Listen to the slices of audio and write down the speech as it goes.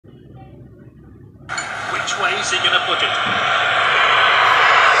Which way is he going to put it?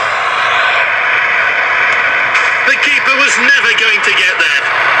 The keeper was never going to get that.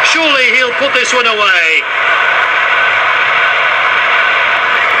 Surely he'll put this one away.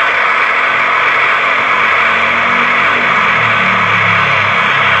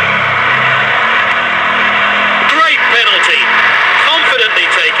 Great penalty. Confidently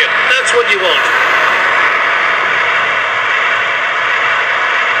taken. That's what you want.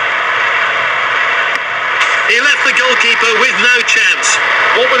 He left the goalkeeper with no chance.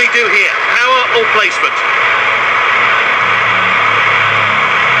 What will he do here? Power or placement?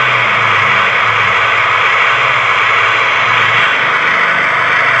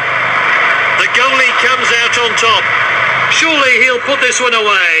 The goalie comes out on top. Surely he'll put this one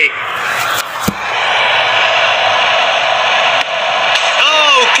away.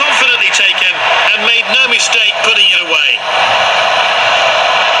 Oh, confidently taken and made no mistake putting it away.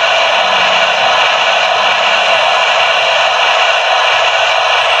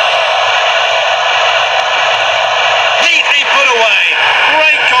 Neatly put away.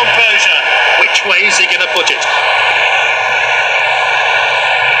 Great composure. Which way is he going to put it?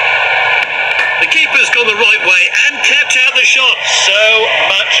 The keeper's gone the right way and kept out the shot. So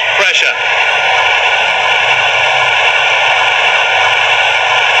much pressure.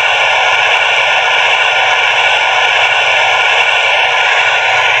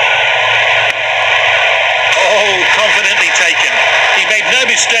 Oh, confidently taken. He made no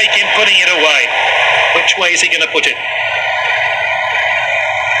mistake in putting it away. Which way is he going to put it?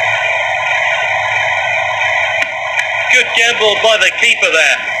 Good gamble by the keeper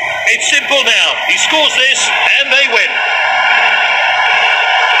there. It's simple now. He scores this and they win.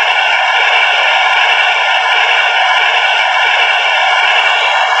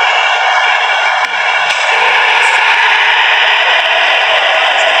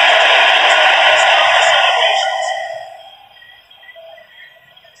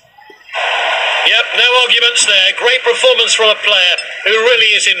 Yep, no arguments there. Great performance from a player who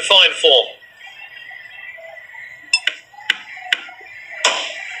really is in fine form.